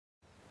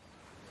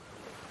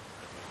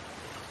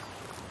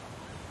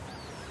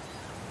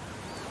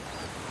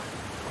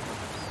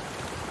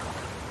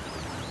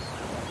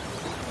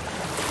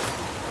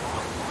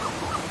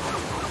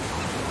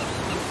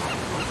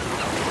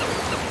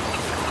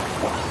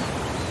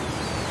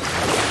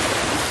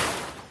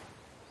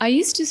I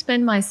used to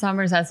spend my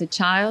summers as a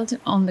child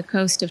on the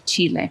coast of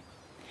Chile.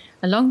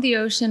 Along the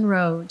ocean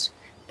road,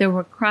 there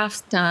were craft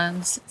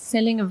stands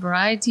selling a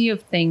variety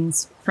of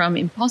things from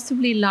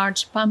impossibly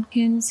large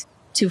pumpkins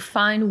to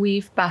fine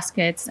weave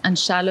baskets and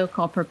shallow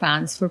copper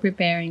pans for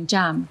preparing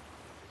jam.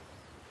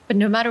 But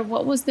no matter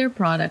what was their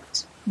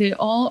product, they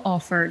all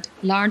offered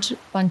large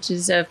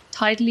bunches of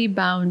tightly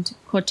bound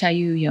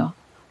cochayuyo,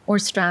 or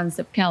strands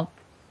of kelp.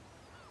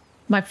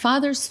 My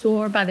father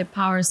swore by the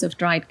powers of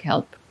dried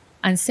kelp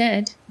and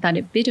said that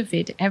a bit of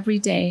it every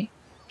day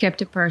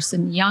kept a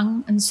person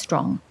young and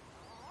strong.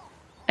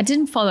 I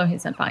didn't follow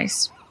his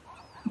advice,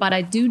 but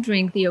I do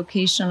drink the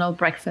occasional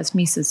breakfast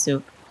miso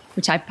soup,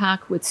 which I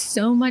pack with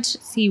so much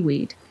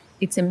seaweed,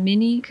 it's a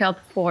mini kelp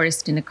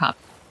forest in a cup.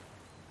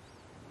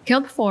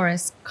 Kelp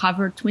forests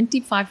cover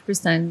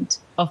 25%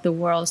 of the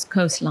world's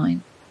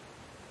coastline.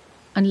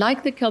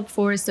 Unlike the kelp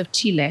forests of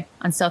Chile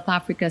and South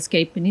Africa's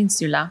Cape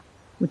Peninsula,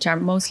 which are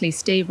mostly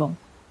stable,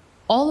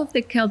 all of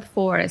the kelp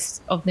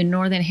forests of the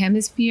Northern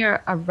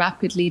Hemisphere are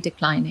rapidly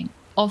declining.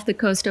 Off the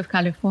coast of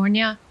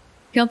California,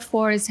 kelp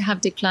forests have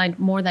declined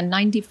more than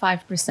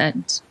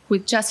 95%,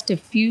 with just a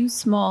few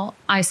small,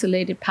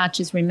 isolated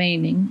patches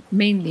remaining,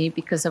 mainly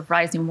because of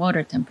rising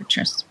water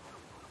temperatures.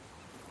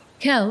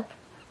 Kelp,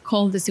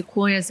 called the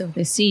sequoias of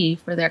the sea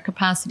for their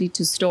capacity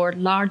to store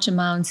large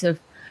amounts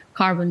of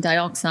carbon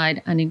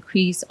dioxide and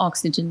increase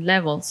oxygen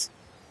levels,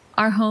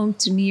 are home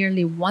to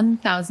nearly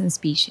 1,000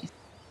 species.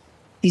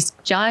 These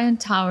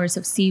giant towers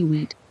of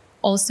seaweed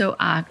also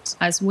act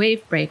as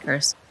wave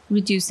breakers,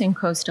 reducing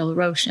coastal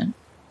erosion.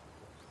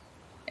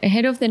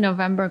 Ahead of the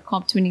November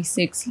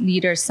COP26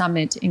 Leaders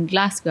Summit in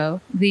Glasgow,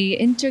 the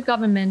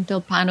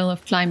Intergovernmental Panel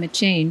of Climate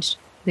Change,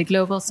 the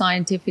Global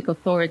Scientific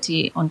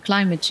Authority on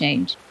Climate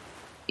Change,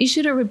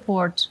 issued a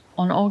report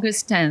on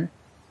August 10th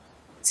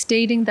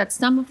stating that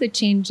some of the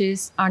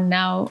changes are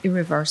now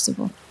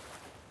irreversible.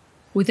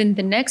 Within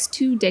the next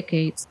 2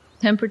 decades,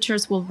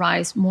 temperatures will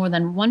rise more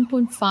than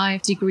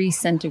 1.5 degrees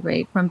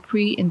centigrade from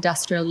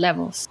pre-industrial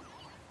levels.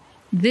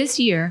 This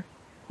year,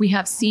 we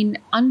have seen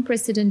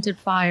unprecedented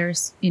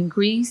fires in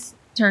Greece,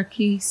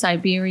 Turkey,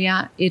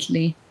 Siberia,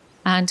 Italy,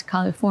 and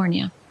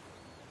California.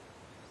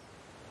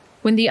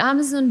 When the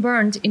Amazon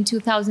burned in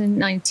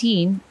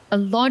 2019, a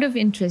lot of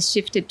interest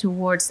shifted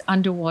towards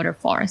underwater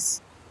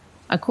forests.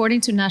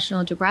 According to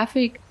National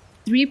Geographic,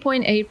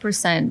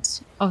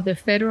 3.8% of the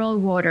federal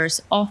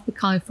waters off the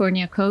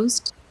California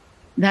coast,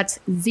 that's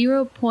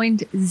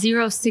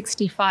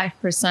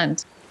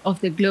 0.065%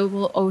 of the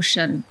global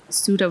ocean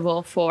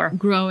suitable for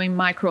growing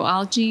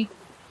microalgae,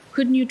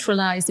 could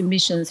neutralize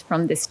emissions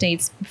from the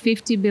state's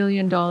 $50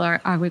 billion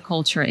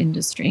agriculture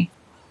industry.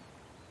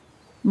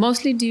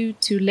 Mostly due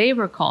to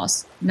labor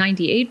costs,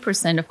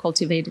 98% of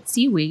cultivated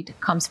seaweed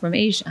comes from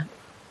Asia.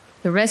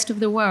 The rest of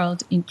the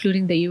world,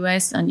 including the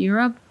US and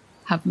Europe,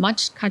 have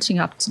much catching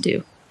up to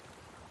do.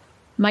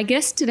 My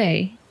guests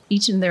today,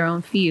 each in their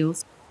own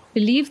fields,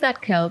 believe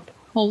that kelp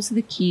holds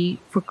the key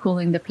for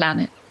cooling the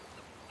planet.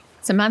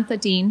 Samantha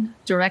Dean,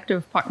 Director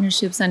of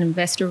Partnerships and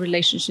Investor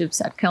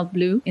Relationships at Kelp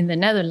Blue in the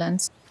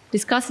Netherlands,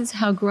 discusses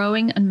how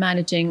growing and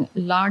managing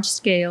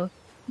large-scale,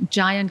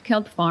 giant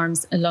kelp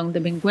farms along the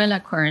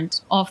Benguela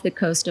Current off the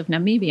coast of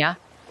Namibia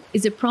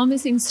is a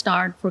promising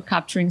start for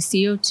capturing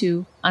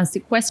CO2 and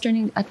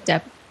sequestering it at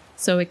depth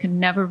so it can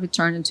never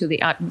return into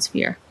the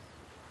atmosphere.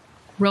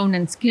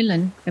 Ronan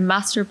Skillen, a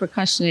master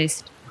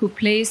percussionist who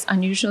plays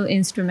unusual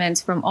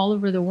instruments from all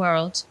over the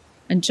world,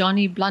 and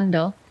Johnny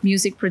Blundell,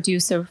 music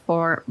producer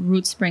for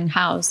Rootspring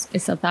House, a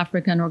South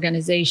African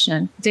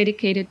organization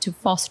dedicated to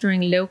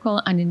fostering local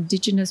and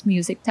indigenous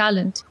music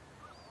talent,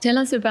 tell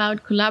us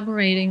about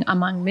collaborating,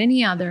 among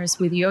many others,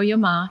 with Yo-Yo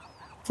Ma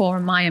for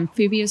My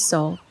Amphibious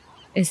Soul,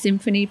 a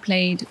symphony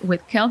played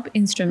with kelp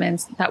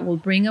instruments that will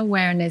bring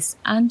awareness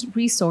and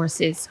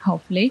resources,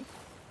 hopefully,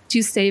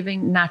 to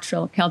saving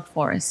natural kelp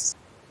forests.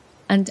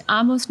 And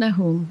Amos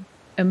Nahum,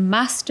 a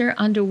master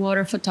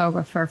underwater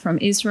photographer from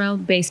Israel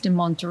based in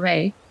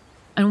Monterey,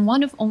 and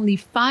one of only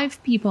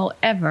 5 people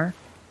ever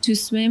to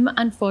swim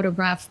and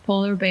photograph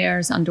polar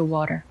bears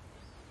underwater.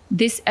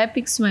 This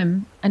epic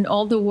swim and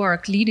all the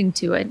work leading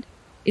to it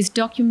is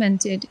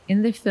documented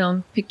in the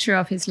film Picture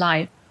of His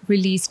Life,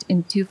 released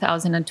in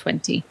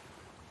 2020.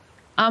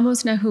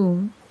 Amos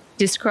Nahum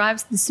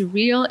describes the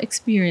surreal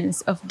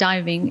experience of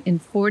diving in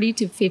 40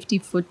 to 50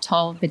 foot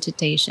tall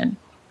vegetation.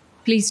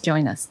 Please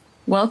join us.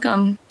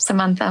 Welcome,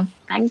 Samantha.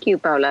 Thank you,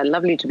 Paula.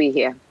 Lovely to be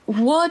here.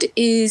 What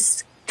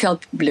is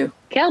Kelp Blue?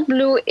 Kelp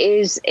Blue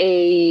is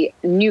a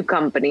new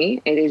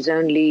company. It is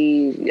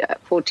only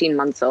 14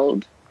 months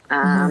old.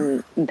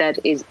 That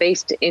is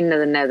based in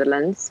the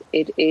Netherlands.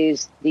 It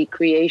is the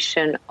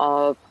creation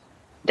of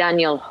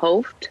Daniel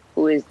Hooft,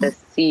 who is the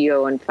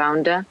CEO and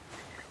founder,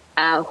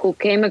 who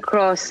came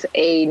across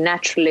a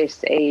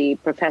naturalist, a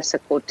professor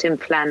called Tim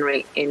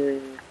Flannery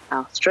in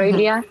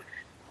Australia.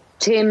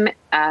 Tim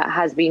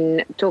has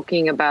been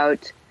talking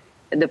about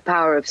the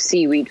power of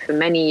seaweed for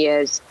many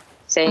years,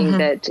 saying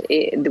that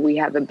we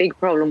have a big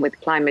problem with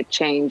climate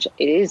change.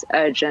 It is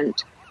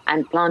urgent,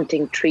 and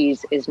planting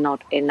trees is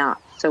not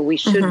enough. So we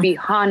should be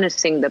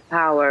harnessing the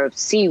power of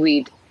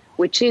seaweed,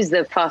 which is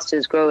the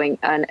fastest growing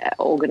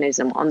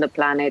organism on the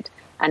planet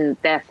and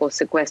therefore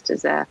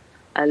sequesters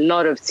a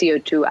lot of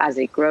CO2 as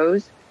it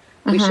grows.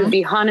 We should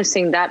be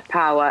harnessing that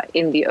power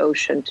in the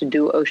ocean to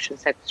do ocean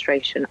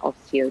sequestration of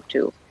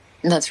CO2.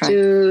 That's right.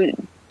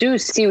 To do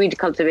seaweed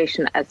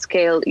cultivation at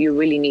scale, you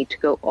really need to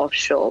go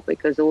offshore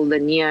because all the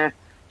near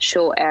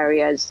shore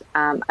areas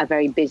are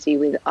very busy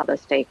with other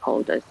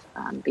stakeholders,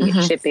 be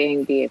it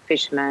shipping, be it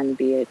fishermen,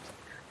 be it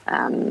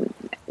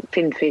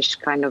finfish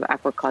kind of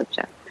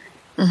aquaculture.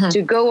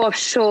 To go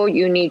offshore,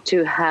 you need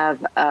to have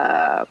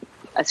a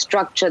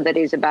structure that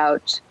is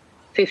about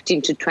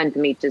 15 to 20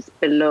 meters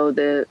below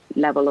the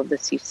level of the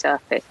sea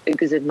surface,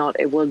 because if not,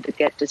 it will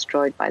get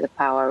destroyed by the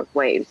power of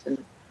waves and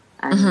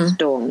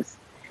storms.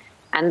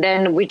 And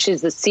then, which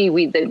is the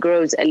seaweed that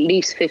grows at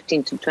least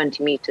 15 to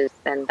 20 meters,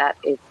 then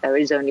there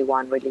is only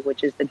one really,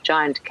 which is the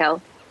giant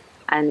kelp,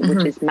 and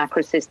which is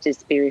Macrocystis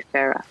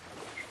spirifera.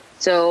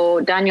 So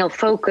Daniel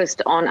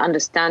focused on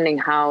understanding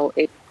how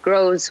it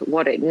grows,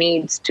 what it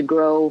needs to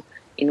grow,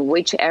 in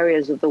which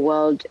areas of the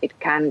world it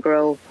can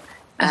grow.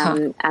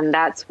 And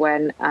that's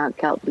when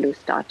Kelp Blue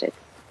started.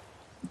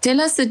 Tell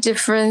us the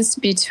difference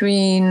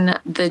between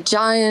the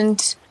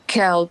giant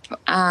kelp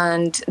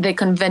and the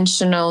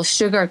conventional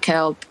sugar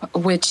kelp,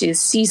 which is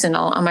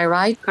seasonal. Am I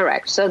right?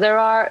 Correct. So there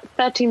are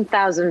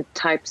 13,000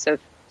 types of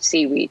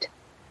seaweed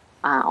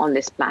on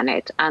this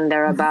planet, and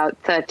there are about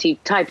 30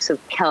 types of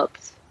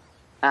kelps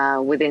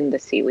within the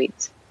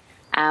seaweeds.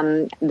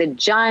 The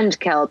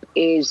giant kelp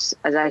is,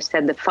 as I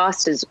said, the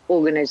fastest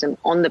organism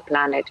on the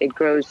planet. It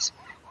grows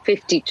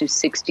 50 to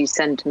 60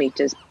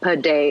 centimeters per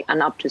day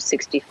and up to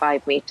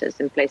 65 meters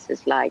in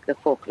places like the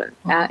Falklands.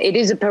 It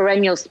is a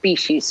perennial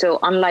species. So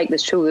unlike the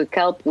sugar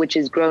kelp, which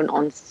is grown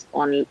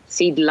on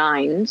seed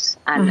lines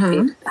and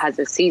it has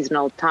a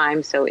seasonal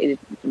time, so it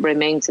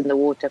remains in the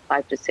water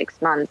 5 to 6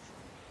 months,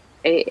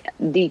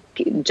 the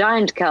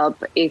giant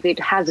kelp, if it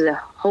has a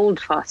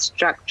holdfast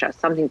structure,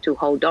 something to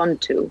hold on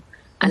to,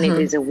 and it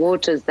is the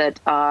waters that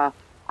are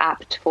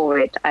apt for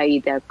it, i.e.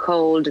 they're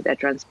cold, they're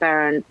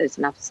transparent, there's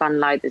enough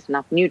sunlight, there's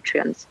enough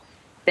nutrients,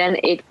 then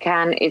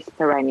it's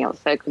perennial.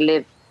 So it could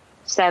live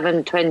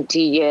 20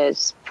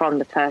 years from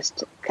the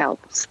first kelp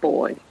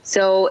spore.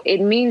 So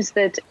it means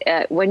that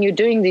when you're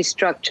doing these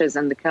structures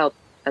and the kelp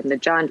and the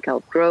giant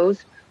kelp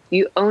grows,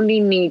 you only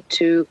need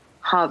to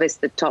harvest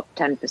the top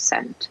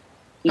 10%,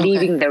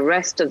 leaving the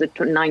rest of the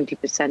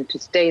 90% to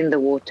stay in the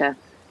water,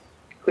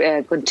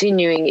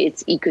 continuing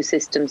its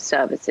ecosystem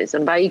services.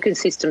 And by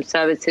ecosystem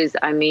services,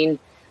 I mean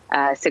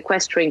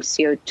sequestering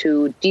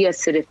CO2,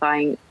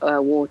 deacidifying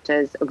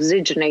waters,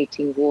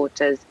 oxygenating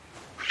waters,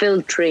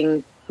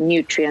 filtering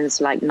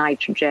nutrients like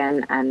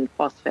nitrogen and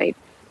phosphate,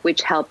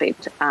 which help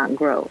it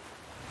grow.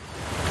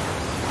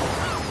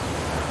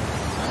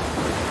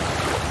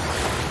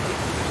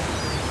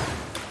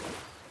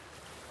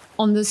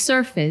 On the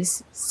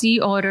surface, sea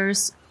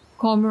otters,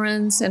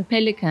 cormorants, and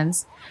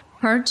pelicans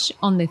perch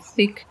on the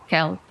thick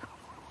kelp.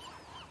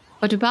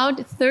 But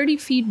about 30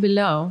 feet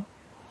below,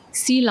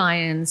 sea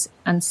lions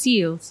and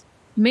seals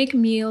make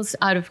meals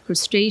out of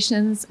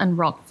crustaceans and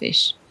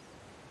rockfish.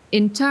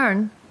 In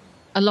turn,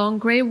 along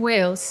gray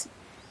whales,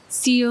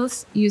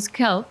 seals use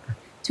kelp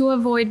to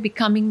avoid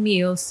becoming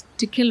meals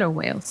to killer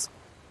whales.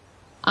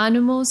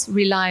 Animals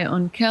rely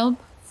on kelp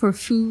for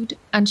food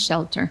and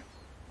shelter.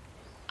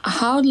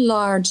 How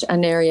large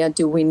an area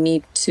do we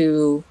need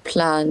to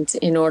plant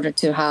in order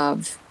to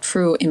have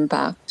true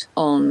impact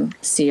on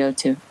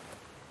CO2?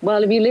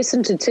 Well, if you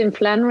listen to Tim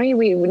Flannery,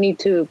 we need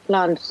to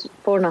plant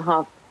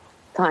 4.5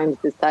 times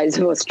the size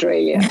of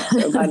Australia,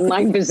 so about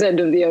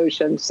 9% of the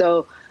ocean.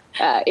 So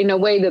in a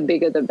way, the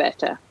bigger, the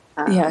better.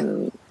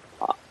 And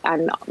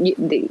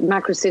the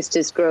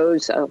Macrocystis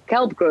grows,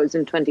 kelp grows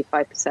in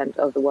 25%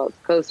 of the world's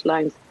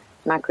coastlines.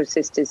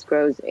 Macrocystis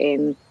grows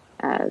in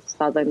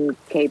southern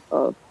Cape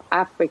of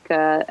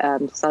Africa,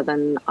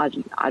 southern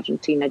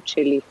Argentina,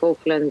 Chile,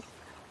 Falklands,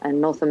 and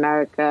North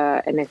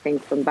America, anything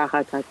from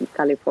Baja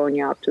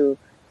California up to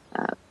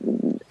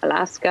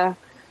Alaska,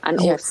 and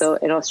also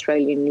in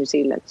Australia and New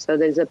Zealand. So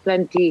there's a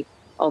plenty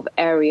of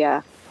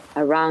area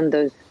around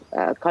those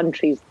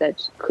countries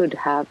that could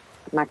have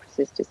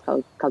Macrocystis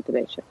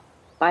cultivation.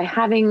 By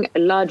having a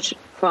large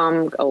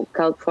farm or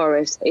kelp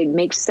forest, it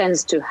makes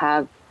sense to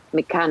have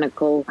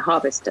mechanical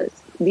harvesters.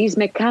 These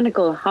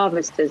mechanical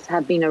harvesters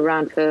have been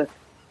around for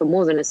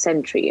more than a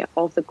century.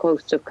 Off the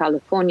coast of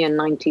California in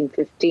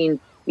 1915,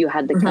 you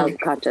had the kelp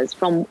cutters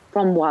from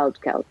wild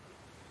kelp.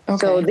 Okay.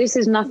 So this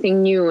is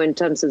nothing new in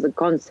terms of the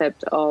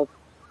concept of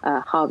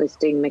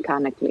harvesting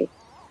mechanically.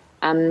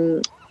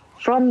 From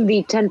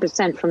the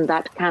 10% from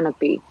that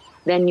canopy,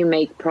 then you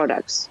make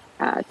products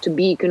to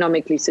be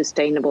economically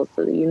sustainable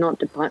so that you're not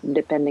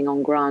depending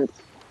on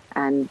grants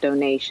and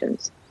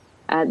donations.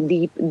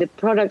 The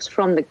products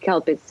from the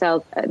kelp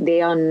itself,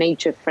 they are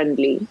nature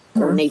friendly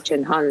or nature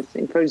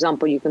enhancing. For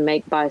example, you can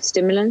make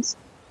biostimulants,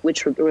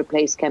 which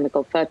replace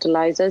chemical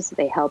fertilizers.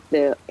 They help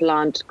the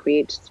plant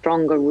create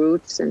stronger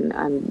roots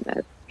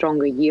and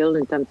stronger yield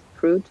in terms of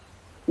fruit.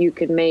 You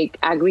can make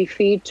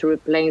agri-feed to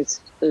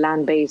replace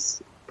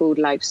land-based food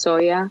like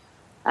soya.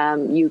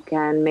 You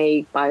can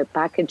make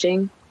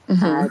biopackaging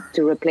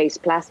to replace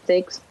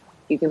plastics.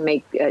 You can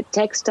make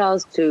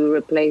textiles to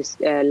replace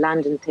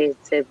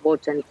land-intensive,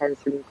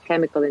 water-intensive,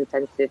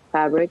 chemical-intensive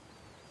fabric,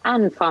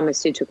 and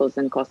pharmaceuticals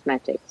and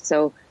cosmetics.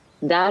 So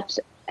that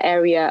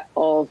area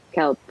of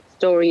kelp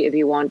story, if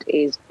you want,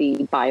 is the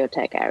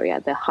biotech area,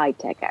 the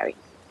high-tech area.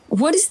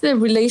 What is the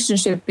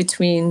relationship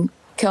between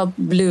Kelp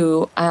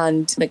Blue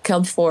and the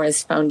Kelp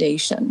Forest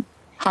Foundation?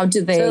 How do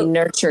they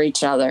nurture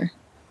each other?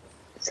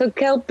 So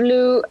Kelp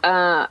Blue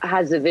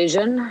has a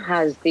vision,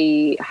 has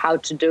the how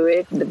to do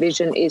it. The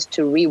vision is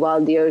to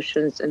rewild the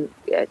oceans and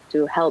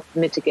to help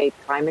mitigate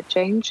climate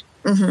change.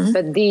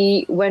 But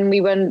when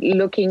we went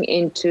looking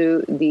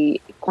into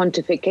the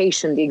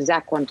quantification, the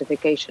exact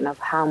quantification of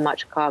how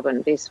much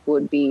carbon this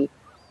would be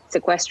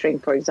sequestering,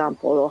 for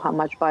example, or how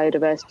much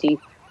biodiversity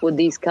would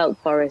these kelp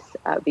forests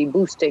be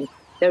boosting,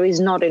 there is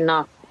not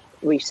enough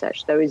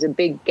research. There is a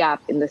big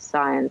gap in the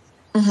science.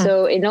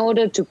 So in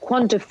order to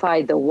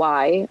quantify the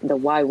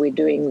why we're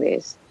doing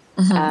this,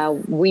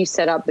 we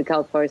set up the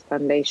Kelp Forest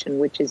Foundation,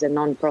 which is a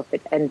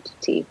non-profit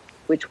entity,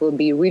 which will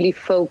be really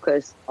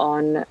focused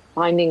on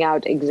finding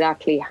out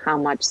exactly how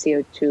much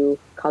CO2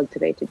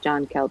 cultivated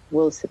giant kelp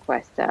will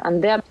sequester.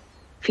 And that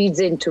feeds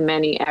into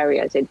many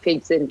areas. It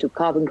feeds into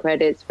carbon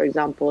credits, for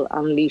example,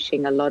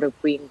 unleashing a lot of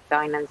green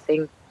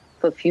financing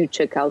for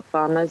future kelp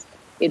farmers.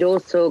 It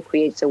also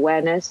creates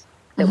awareness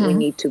that we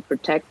need to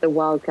protect the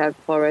wild kelp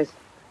forest.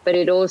 But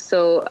it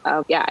also,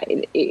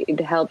 it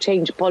helped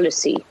change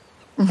policy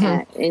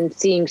in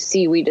seeing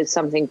seaweed as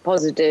something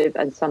positive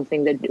and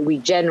something that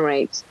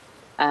regenerates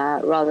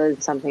rather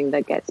than something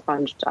that gets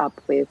sponged up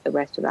with the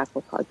rest of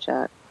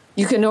aquaculture.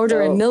 You can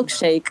order a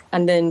milkshake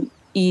and then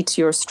eat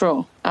your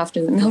straw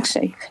after the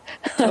milkshake.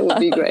 That would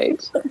be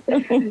great.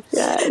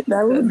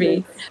 That would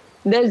be.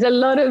 There's a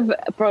lot of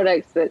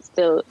products that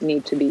still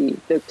need to be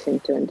looked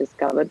into and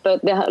discovered.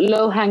 But the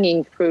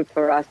low-hanging fruit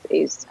for us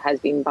has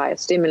been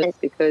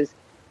biostimulants because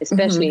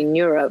especially in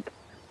Europe,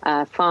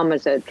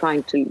 farmers are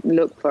trying to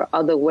look for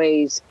other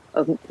ways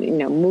of,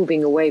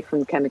 moving away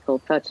from chemical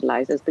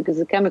fertilizers because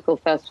the chemical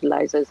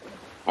fertilizers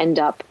end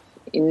up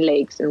in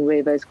lakes and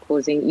rivers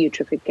causing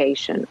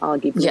eutrophication,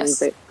 algae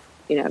blooms,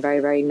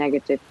 very, very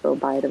negative for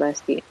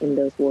biodiversity in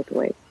those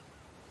waterways.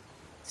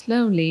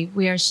 Slowly,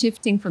 we are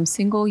shifting from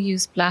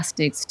single-use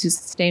plastics to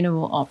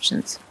sustainable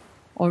options.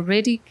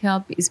 Already,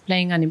 kelp is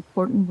playing an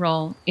important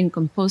role in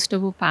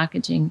compostable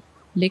packaging,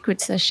 liquid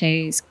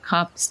sachets,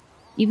 cups,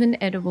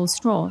 even edible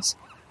straws.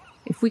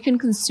 If we can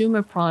consume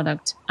a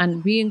product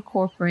and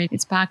reincorporate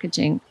its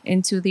packaging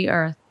into the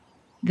earth,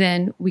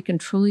 then we can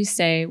truly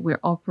say we're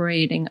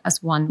operating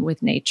as one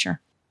with nature.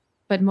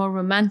 But more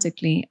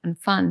romantically and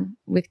fun,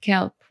 with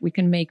kelp, we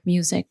can make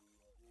music.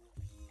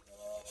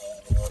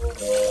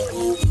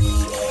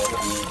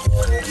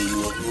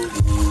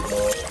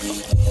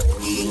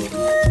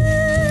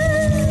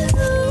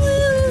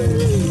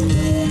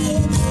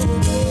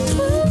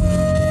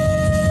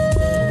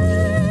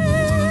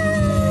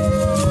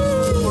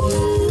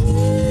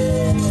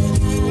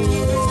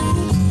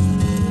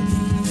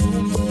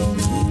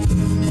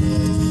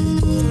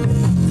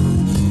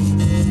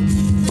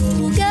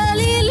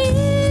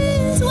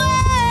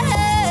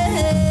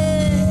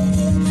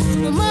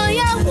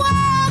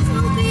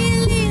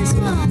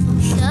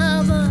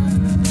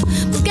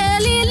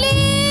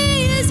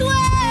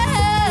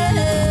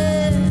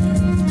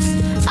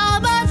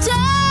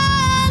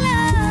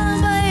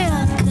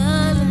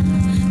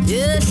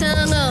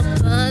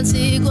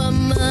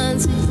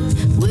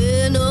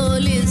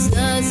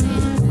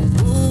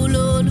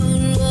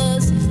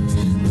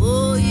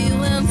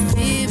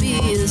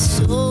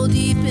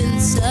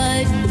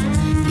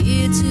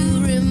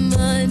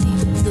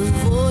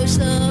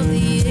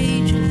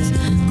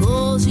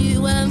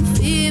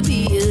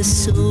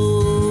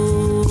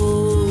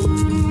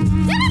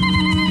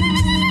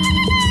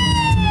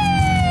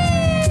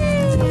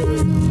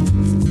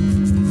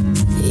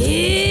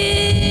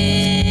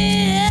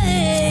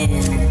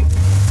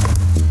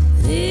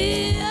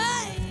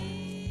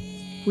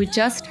 We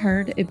just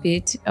heard a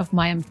bit of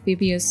My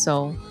Amphibious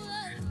Soul,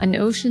 an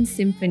ocean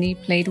symphony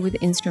played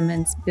with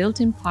instruments built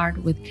in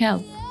part with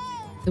kelp.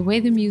 The way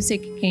the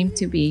music came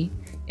to be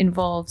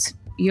involves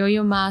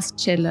Yo-Yo Ma's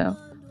cello,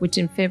 which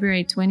in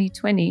February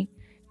 2020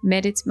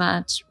 met its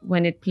match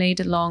when it played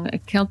along a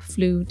kelp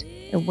flute,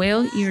 a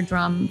whale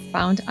eardrum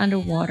found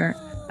underwater,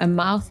 a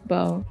mouth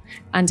bow,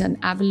 and an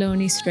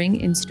abalone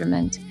string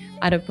instrument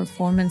at a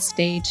performance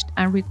staged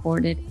and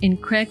recorded in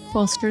Craig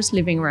Foster's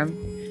living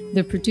room,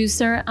 the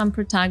producer and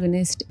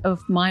protagonist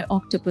of My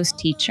Octopus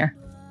Teacher.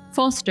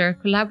 Foster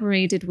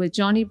collaborated with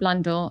Johnny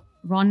Blundell,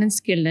 Ronan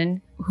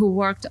Skillen, who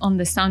worked on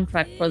the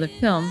soundtrack for the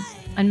film,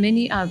 and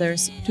many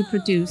others to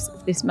produce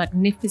this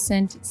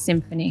magnificent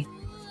symphony.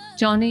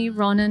 Johnny,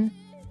 Ronan,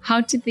 how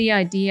did the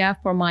idea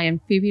for My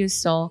Amphibious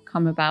Soul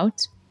come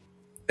about?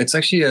 It's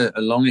actually a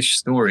longish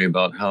story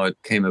about how it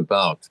came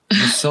about.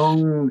 The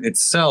song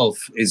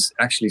itself is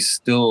actually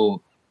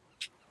still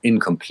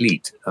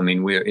incomplete. I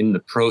mean, we're in the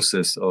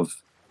process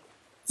of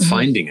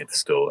finding it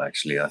still,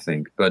 actually, I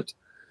think. But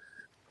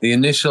the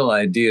initial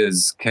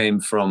ideas came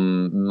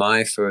from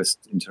my first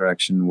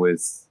interaction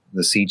with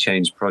the Sea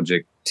Change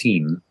Project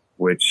team,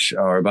 which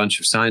are a bunch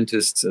of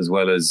scientists as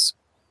well as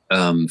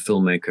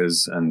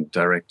filmmakers and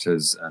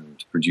directors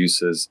and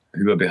producers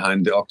who are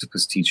behind the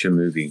Octopus Teacher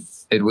movie.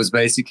 It was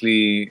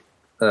basically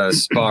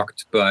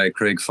sparked by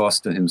Craig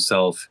Foster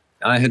himself.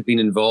 I had been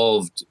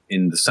involved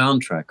in the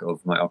soundtrack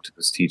of my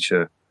Octopus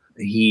Teacher.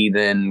 He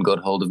then got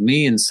hold of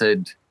me and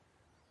said,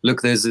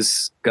 look, there's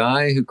this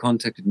guy who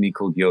contacted me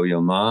called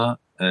Yo-Yo Ma,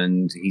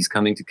 and he's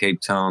coming to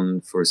Cape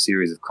Town for a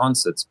series of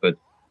concerts. But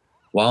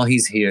while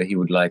he's here, he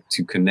would like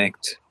to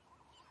connect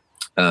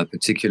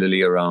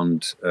particularly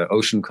around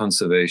ocean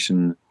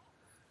conservation.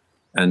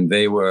 And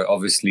they were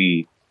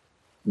obviously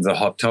the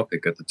hot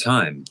topic at the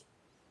time.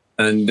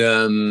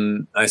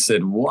 And I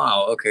said,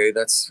 wow, okay,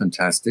 that's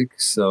fantastic.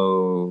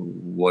 So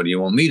what do you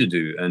want me to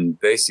do? And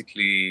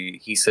basically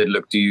he said,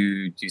 look, do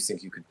you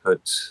think you could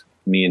put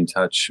me in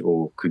touch,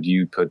 or could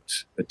you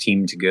put a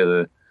team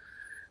together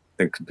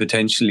that could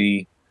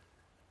potentially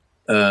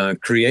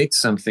create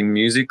something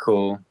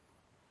musical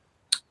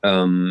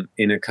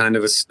in a kind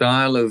of a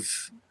style of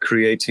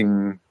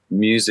creating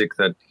music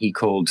that he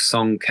called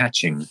song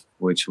catching,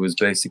 which was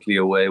basically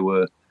a way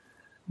where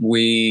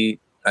we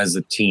as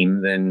a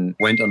team then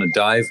went on a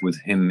dive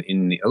with him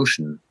in the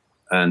ocean.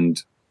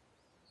 And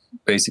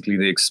basically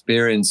the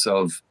experience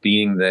of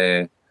being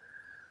there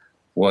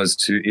was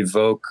to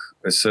evoke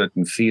a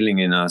certain feeling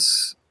in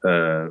us,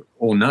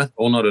 or not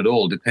at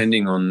all,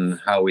 depending on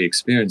how we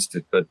experienced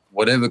it. But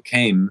whatever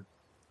came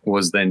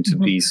was then to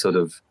be sort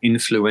of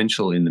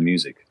influential in the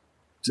music.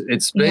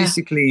 It's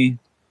basically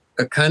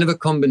a kind of a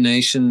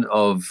combination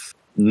of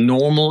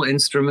normal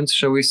instruments,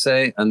 shall we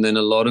say, and then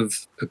a lot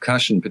of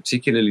percussion,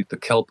 particularly the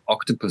kelp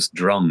octopus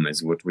drum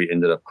is what we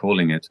ended up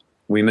calling it.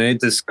 We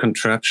made this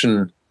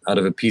contraption out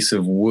of a piece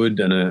of wood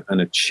and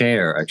a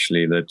chair,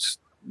 actually, that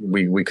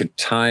we could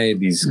tie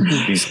these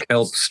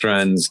kelp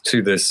strands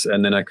to this,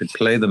 and then I could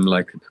play them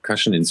like a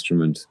percussion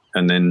instrument.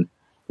 And then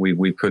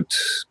we put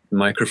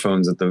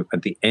microphones at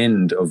the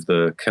end of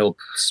the kelp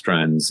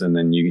strands, and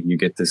then you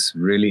get this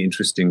really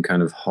interesting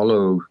kind of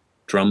hollow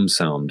drum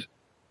sound.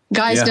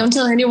 Guys, don't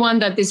tell anyone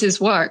that this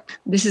is work.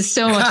 This is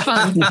so much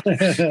fun.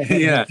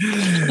 Yeah.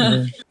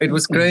 It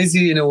was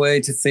crazy in a way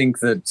to think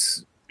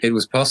that it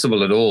was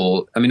possible at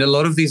all. I mean, a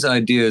lot of these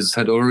ideas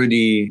had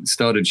already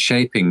started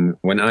shaping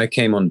when I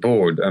came on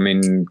board. I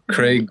mean,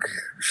 Craig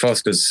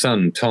Foster's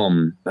son,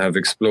 Tom, have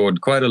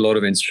explored quite a lot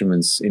of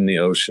instruments in the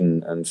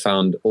ocean and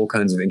found all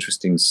kinds of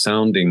interesting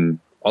sounding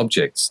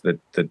objects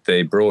that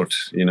they brought,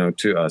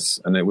 to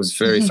us. And it was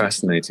very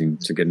fascinating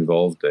to get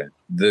involved there.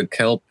 The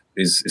kelp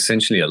is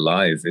essentially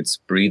alive. It's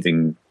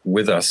breathing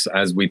with us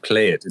as we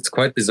play it. It's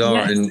quite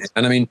bizarre. Yes.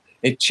 And I mean,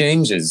 it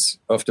changes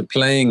after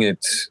playing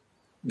it.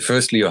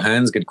 Firstly, your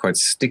hands get quite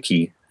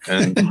sticky.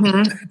 And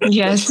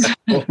yes.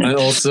 And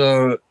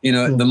also,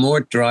 the more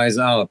it dries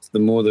out, the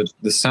more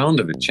the sound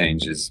of it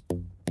changes.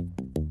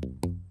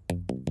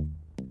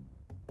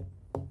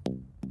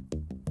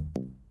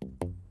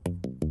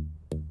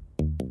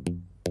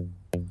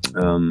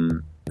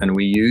 And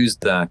we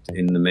used that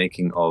in the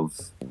making of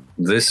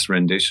this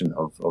rendition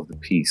of the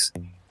piece.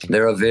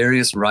 There are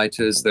various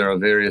writers, there are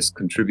various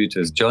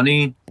contributors.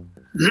 Johnny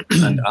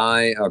and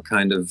I are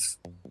kind of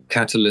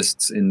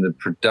catalysts in the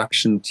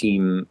production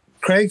team.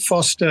 Craig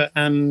Foster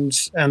and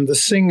the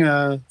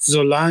singer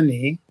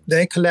Zolani,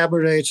 they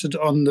collaborated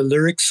on the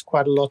lyrics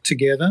quite a lot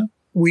together.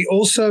 We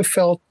also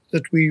felt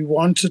that we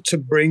wanted to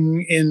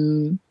bring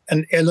in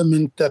an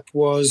element that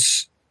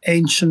was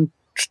ancient,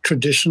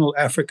 traditional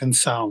African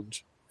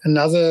sound.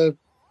 Another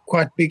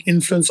quite big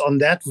influence on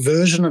that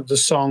version of the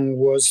song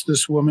was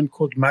this woman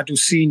called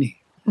Madusini.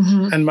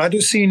 And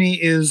Madusini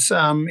is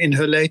in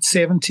her late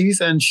 70s,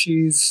 and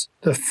she's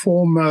the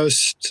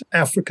foremost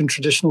African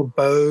traditional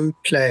bow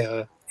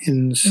player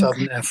in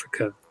Southern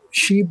Africa.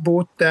 She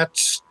brought that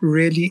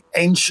really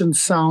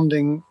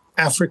ancient-sounding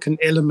African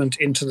element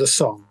into the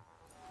song.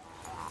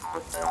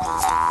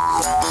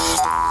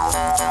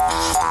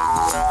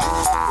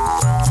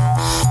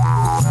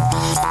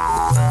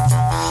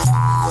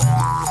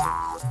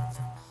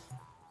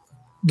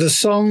 The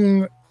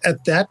song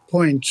at that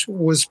point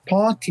was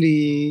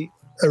partly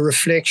a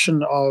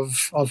reflection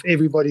of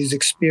everybody's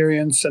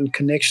experience and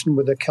connection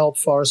with the kelp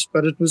forest,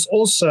 but it was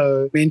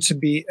also meant to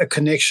be a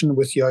connection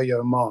with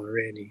Yo-Yo Ma,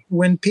 really.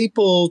 When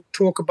people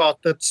talk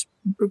about that,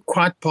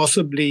 quite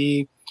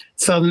possibly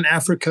Southern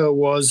Africa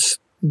was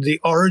the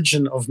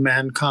origin of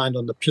mankind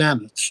on the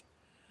planet,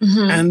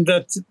 and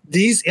that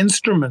these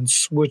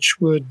instruments,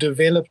 which were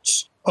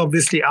developed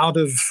obviously out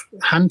of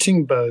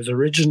hunting bows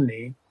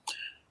originally,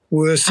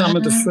 were some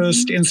of the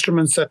first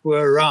instruments that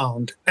were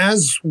around,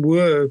 as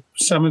were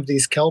some of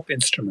these kelp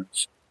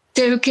instruments.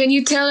 So can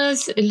you tell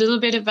us a little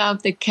bit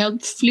about the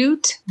kelp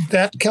flute?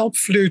 That kelp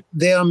flute,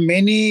 there are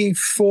many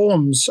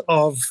forms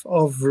of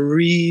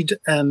reed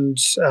and,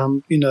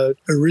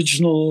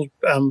 original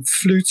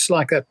flutes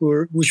like that,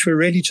 which were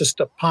really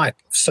just a pipe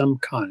of some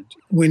kind.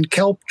 When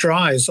kelp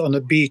dries on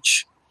a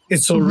beach,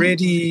 it's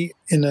already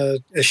in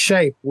a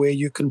shape where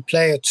you can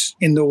play it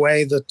in the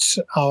way that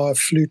our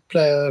flute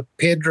player,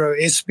 Pedro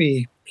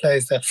Espy,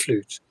 plays that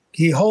flute.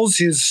 He holds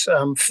his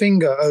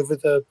finger over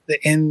the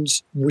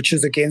end, which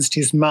is against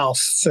his mouth.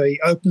 So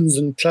he opens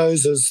and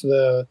closes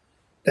the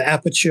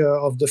aperture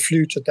of the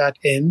flute at that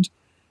end,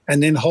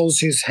 and then holds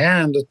his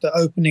hand at the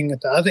opening at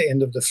the other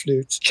end of the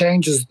flute,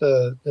 changes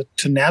the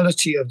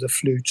tonality of the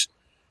flute,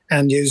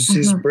 and uses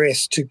his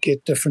breath to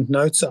get different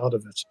notes out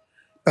of it.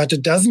 But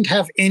it doesn't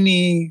have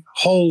any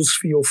holes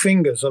for your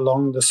fingers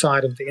along the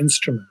side of the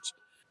instrument.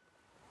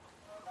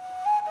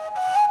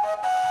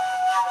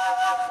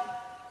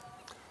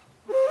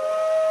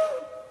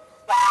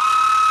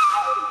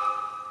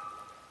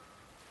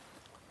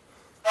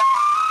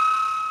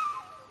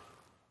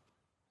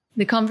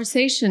 The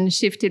conversation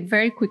shifted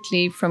very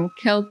quickly from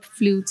kelp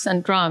flutes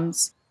and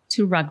drums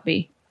to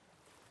rugby.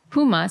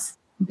 Pumas,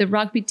 the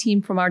rugby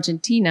team from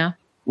Argentina,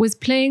 was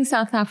playing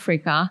South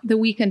Africa the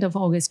weekend of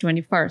August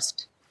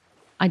 21st.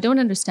 I don't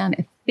understand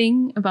a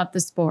thing about the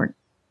sport,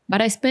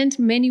 but I spent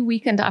many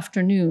weekend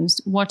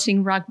afternoons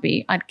watching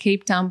rugby at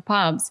Cape Town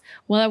pubs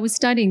while I was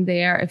studying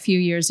there a few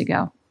years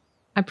ago.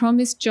 I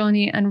promised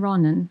Johnny and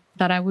Ronan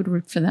that I would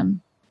root for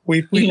them.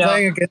 We're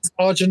playing against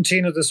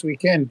Argentina this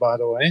weekend, by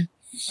the way.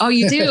 Oh,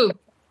 you do?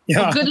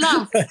 Yeah. Well, good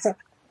luck.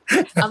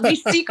 I'll be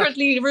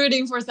secretly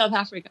rooting for South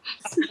Africa.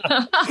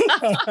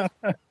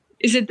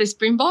 Is it the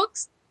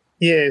Springboks?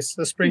 Yes,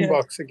 the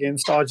Springboks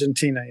against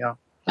Argentina, yeah.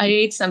 I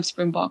ate some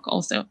Springbok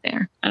also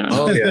there. I don't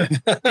know. Oh, yeah.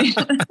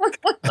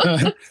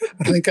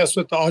 I think that's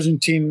what the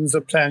Argentines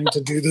are planning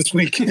to do this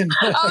weekend.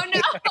 Oh,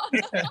 no.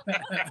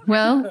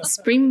 Well,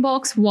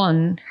 Springboks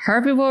won.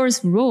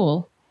 Herbivores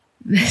rule.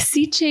 The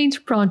Sea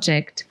Change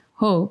Project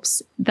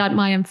hopes that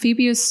My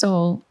Amphibious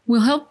Soul will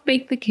help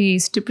make the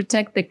case to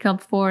protect the kelp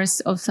forests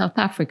of South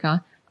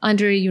Africa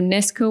under a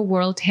UNESCO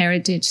World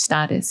Heritage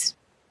status.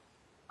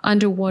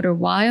 Underwater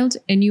Wild,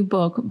 a new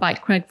book by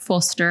Craig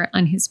Foster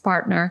and his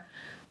partner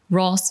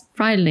Ross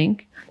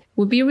Freiling,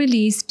 will be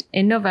released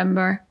in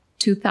November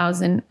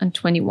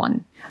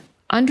 2021.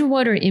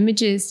 Underwater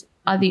images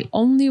are the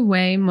only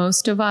way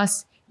most of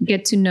us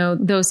get to know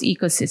those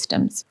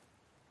ecosystems.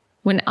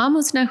 When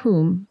Amos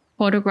Nahum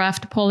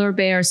photographed polar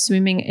bears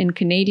swimming in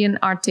Canadian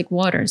Arctic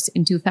waters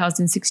in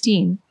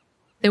 2016,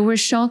 there were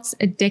shots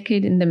a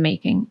decade in the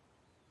making.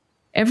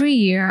 Every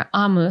year,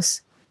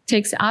 Amos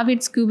takes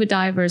avid scuba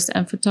divers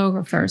and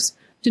photographers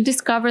to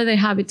discover the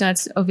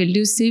habitats of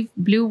elusive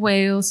blue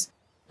whales,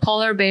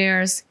 polar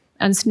bears,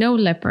 and snow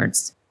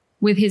leopards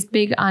with his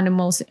big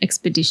animals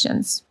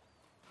expeditions.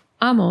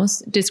 Amos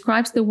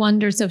describes the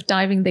wonders of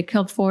diving the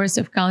kelp forests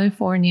of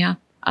California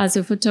as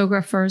a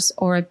photographer's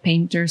or a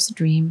painter's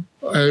dream.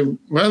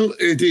 Well,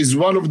 it is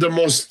one of the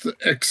most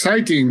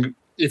exciting,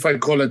 if I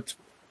call it,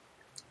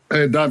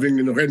 diving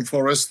in a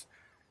rainforest,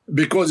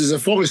 because it's a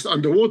forest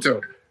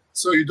underwater.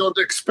 So you don't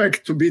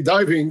expect to be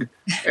diving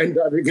and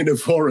diving in a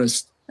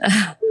forest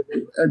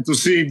and to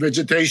see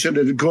vegetation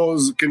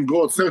that can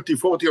go 30,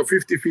 40, or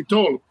 50 feet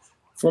tall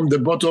from the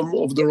bottom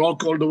of the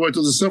rock all the way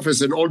to the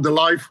surface, and all the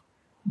life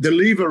they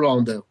live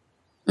around there.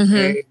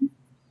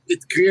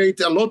 It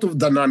creates a lot of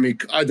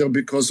dynamic, either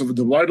because of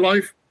the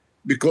wildlife,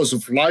 because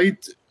of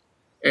light,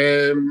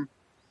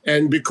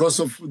 and because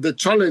of the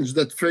challenge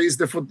that faces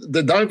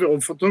the diver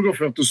or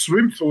photographer to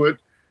swim through it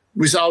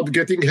without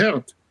getting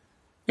hurt.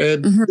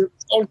 There's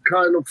all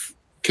kind of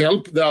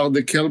kelp. There are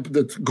the kelp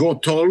that grow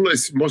tall,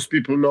 as most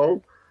people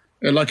know,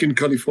 like in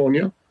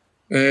California,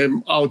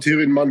 out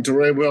here in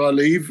Monterey where I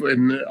live,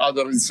 and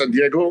other in San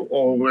Diego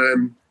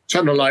or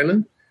Channel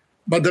Island.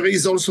 But there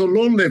is also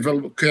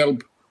low-level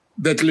kelp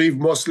that live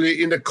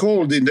mostly in the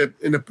cold, in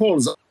the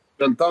poles,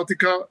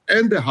 Antarctica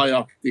and the high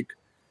Arctic.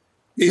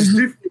 It's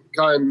different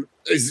kind,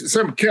 it's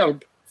some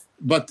kelp,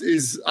 but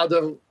is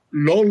other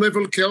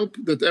low-level kelp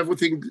that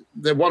everything,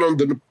 the one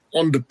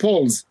on the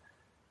poles,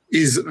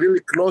 is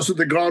really close to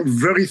the ground,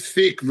 very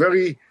thick,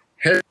 very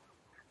heavy.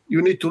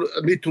 You need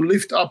to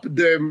lift up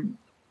the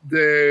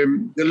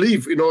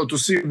leaf in order to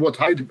see what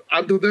hide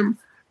under them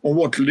or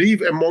what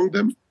live among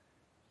them,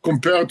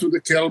 compared to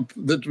the kelp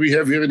that we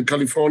have here in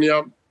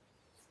California,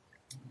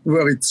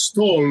 where it's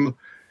tall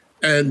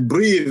and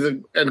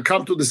breathe and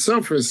come to the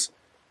surface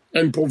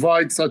and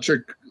provide such a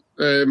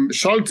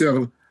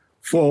shelter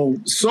for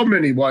so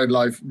many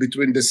wildlife,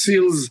 between the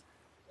seals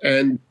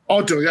and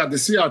the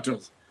sea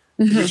otters,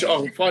 which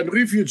are find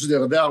refuge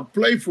there. They are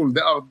playful,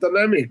 they are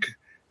dynamic,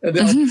 and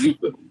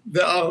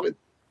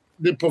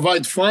they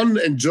provide fun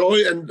and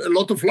joy and a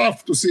lot of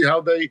love to see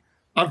how they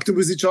act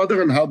with each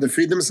other and how they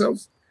feed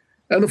themselves.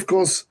 And of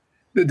course,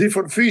 the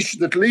different fish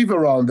that live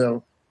around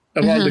there,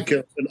 around the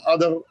kelp, and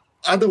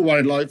other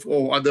wildlife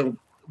or other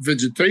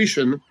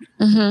vegetation,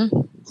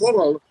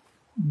 coral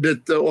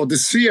that or the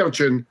sea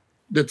urchin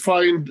that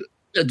find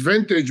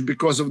advantage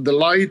because of the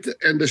light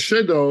and the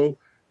shadow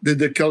that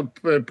the kelp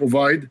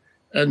provide,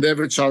 and they have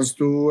a chance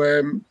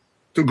to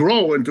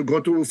grow and to go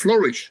to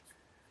flourish.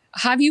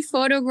 Have you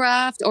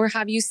photographed or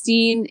have you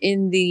seen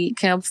in the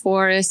kelp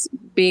forest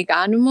big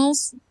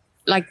animals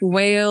like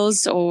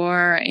whales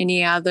or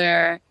any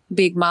other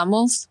big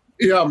mammals?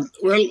 Yeah,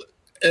 well,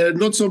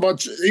 not so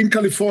much. In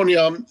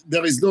California,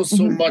 there is not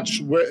so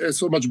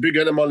much big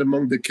animal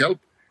among the kelp.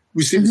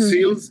 We see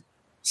seals.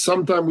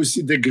 Sometimes we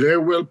see the gray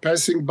whale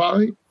passing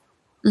by.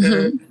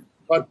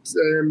 But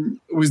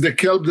with the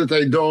kelp that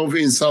I dove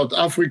in South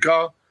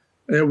Africa,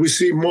 we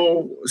see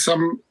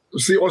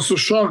see also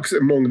sharks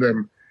among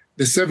them.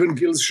 The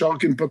seven-gill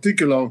shark in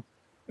particular,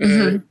 in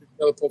the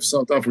kelp of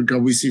South Africa.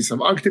 We see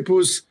some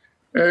octopus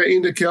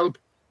in the kelp,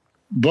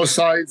 both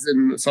sides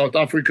in South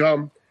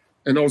Africa,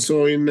 and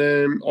also in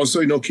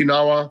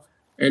Okinawa,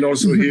 and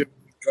also here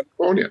in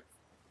California.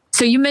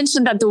 So you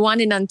mentioned that the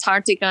one in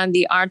Antarctica and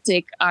the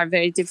Arctic are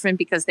very different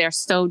because they're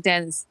so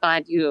dense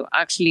that you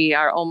actually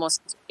are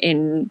almost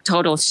in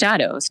total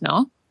shadows,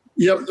 no?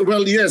 Yeah,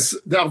 well, yes,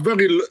 they are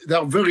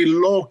very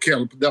low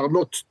kelp. They are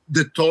not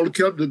the tall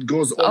kelp that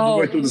goes all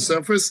the way to the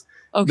surface.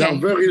 Okay.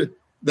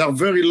 They are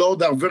very low.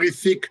 They are very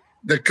thick.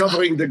 They're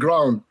covering the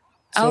ground.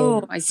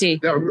 So I see.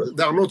 They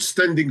are not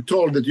standing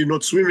tall. That you're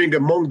not swimming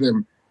among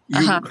them.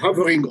 You're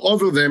hovering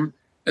over them,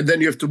 and then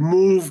you have to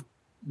move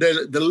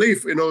the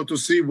leaf in order to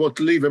see what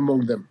live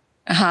among them.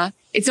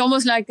 It's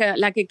almost like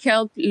a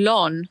kelp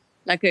lawn,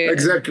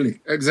 exactly.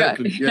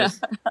 Yes.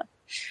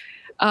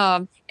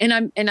 And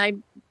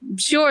I'm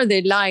sure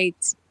the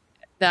light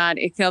that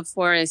a kelp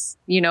forest,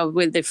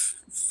 with the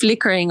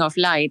flickering of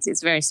light,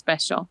 is very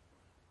special.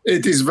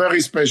 It is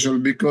very special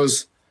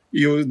because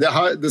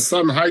the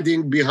sun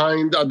hiding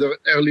behind at the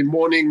early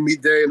morning,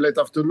 midday, and late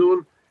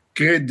afternoon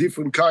create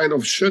different kind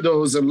of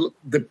shadows, and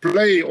the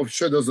play of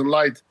shadows and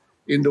light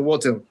in the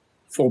water.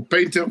 For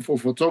painter, for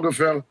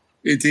photographer,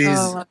 it is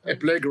a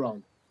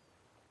playground.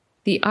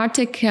 The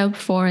Arctic kelp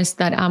forests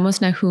that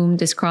Amos Nahum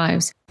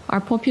describes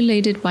are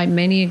populated by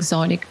many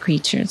exotic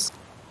creatures.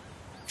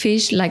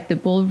 Fish like the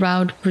bull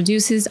rout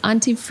produces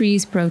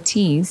antifreeze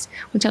proteins,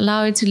 which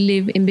allow it to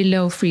live in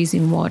below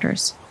freezing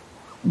waters.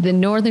 The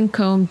northern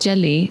comb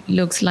jelly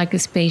looks like a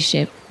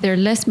spaceship. They're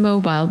less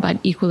mobile but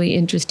equally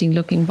interesting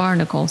looking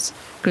barnacles,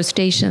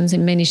 crustaceans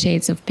in many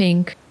shades of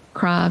pink,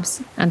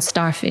 crabs, and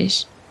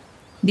starfish.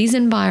 These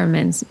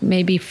environments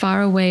may be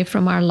far away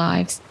from our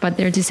lives, but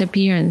their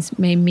disappearance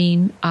may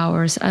mean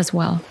ours as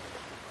well.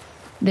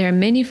 There are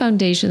many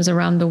foundations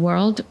around the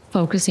world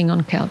focusing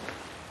on kelp.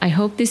 I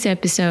hope this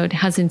episode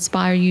has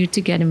inspired you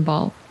to get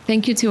involved.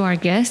 Thank you to our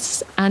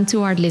guests and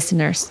to our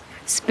listeners,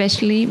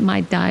 especially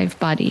my dive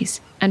buddies.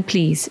 And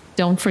please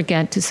don't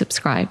forget to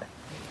subscribe.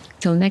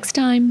 Till next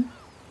time.